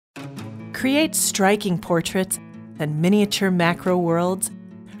Create striking portraits and miniature macro worlds,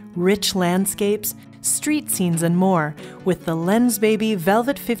 rich landscapes, street scenes, and more with the Lensbaby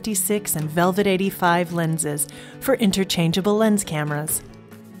Velvet56 and Velvet85 lenses for interchangeable lens cameras.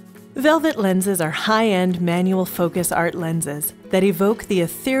 Velvet lenses are high-end manual focus art lenses that evoke the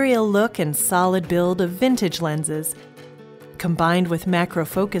ethereal look and solid build of vintage lenses. Combined with macro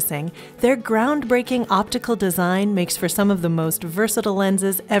focusing, their groundbreaking optical design makes for some of the most versatile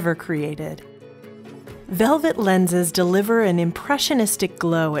lenses ever created. Velvet lenses deliver an impressionistic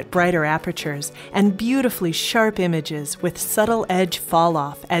glow at brighter apertures and beautifully sharp images with subtle edge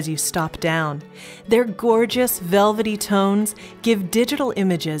fall-off as you stop down. Their gorgeous, velvety tones give digital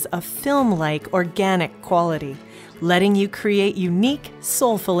images a film-like organic quality, letting you create unique,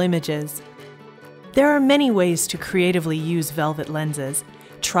 soulful images. There are many ways to creatively use velvet lenses.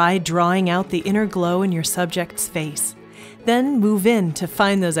 Try drawing out the inner glow in your subject's face. Then move in to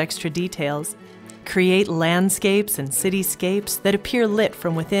find those extra details. Create landscapes and cityscapes that appear lit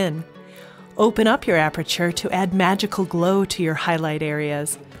from within. Open up your aperture to add magical glow to your highlight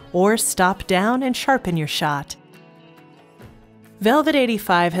areas, or stop down and sharpen your shot.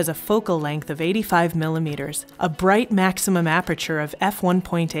 Velvet85 has a focal length of 85 mm, a bright maximum aperture of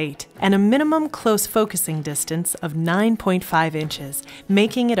f1.8, and a minimum close focusing distance of 9.5 inches,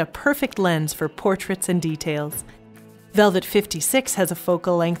 making it a perfect lens for portraits and details. Velvet56 has a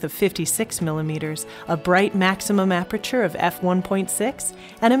focal length of 56 mm, a bright maximum aperture of f1.6,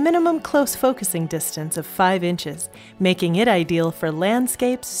 and a minimum close focusing distance of 5 inches, making it ideal for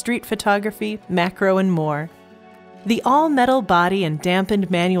landscapes, street photography, macro, and more. The all-metal body and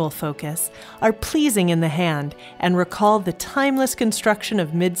dampened manual focus are pleasing in the hand and recall the timeless construction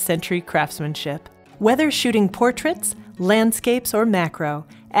of mid-century craftsmanship. Whether shooting portraits, landscapes, or macro,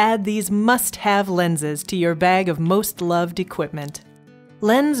 add these must-have lenses to your bag of most loved equipment.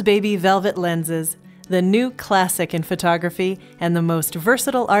 Lensbaby Velvet lenses, the new classic in photography and the most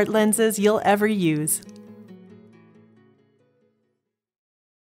versatile art lenses you'll ever use.